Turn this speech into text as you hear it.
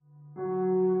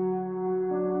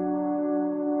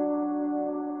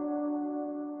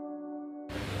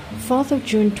4th of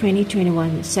June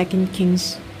 2021, 2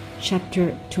 Kings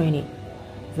chapter 20,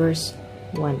 verse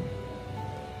 1.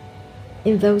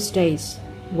 In those days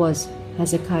was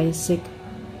Hezekiah sick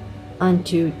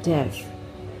unto death,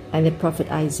 and the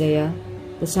prophet Isaiah,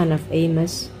 the son of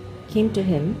Amos, came to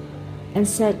him, and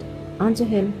said unto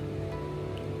him,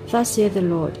 Thus saith the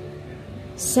Lord,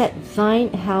 Set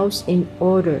thine house in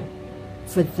order,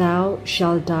 for thou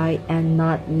shalt die and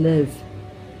not live.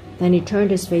 Then he turned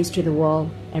his face to the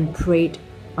wall, and prayed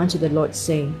unto the Lord,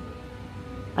 saying,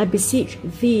 I beseech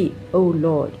thee, O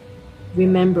Lord,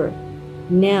 remember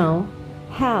now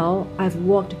how I've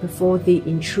walked before thee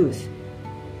in truth,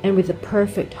 and with a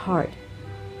perfect heart,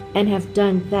 and have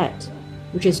done that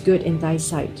which is good in thy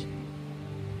sight.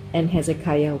 And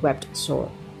Hezekiah wept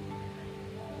sore.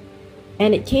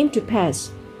 And it came to pass,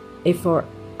 afore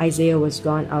Isaiah was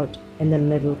gone out in the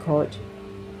middle court,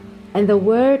 and the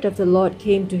word of the Lord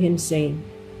came to him, saying,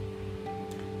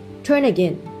 Turn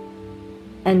again,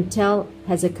 and tell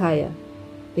Hezekiah,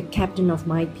 the captain of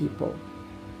my people,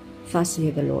 Thus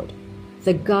saith the Lord,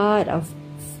 the God of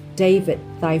David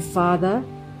thy father,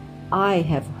 I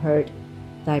have heard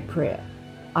thy prayer,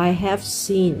 I have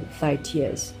seen thy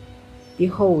tears.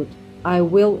 Behold, I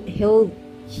will heal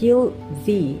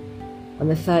thee on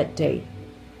the third day.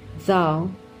 Thou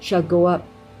shalt go up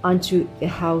unto the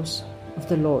house of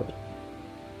the Lord,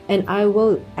 and I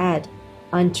will add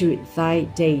unto thy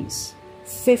days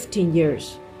 15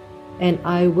 years, and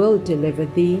I will deliver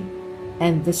thee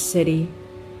and this city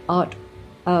out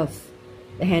of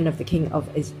the hand of the king of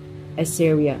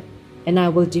Assyria, and I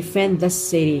will defend this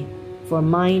city for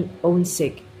mine own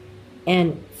sake,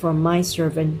 and for my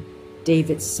servant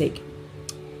David's sake.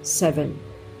 7.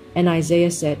 And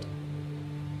Isaiah said,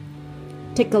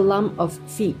 Take a lump of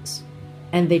figs.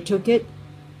 And they took it,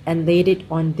 and laid it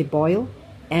on the boil,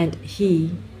 and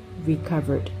he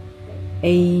recovered.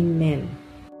 Amen.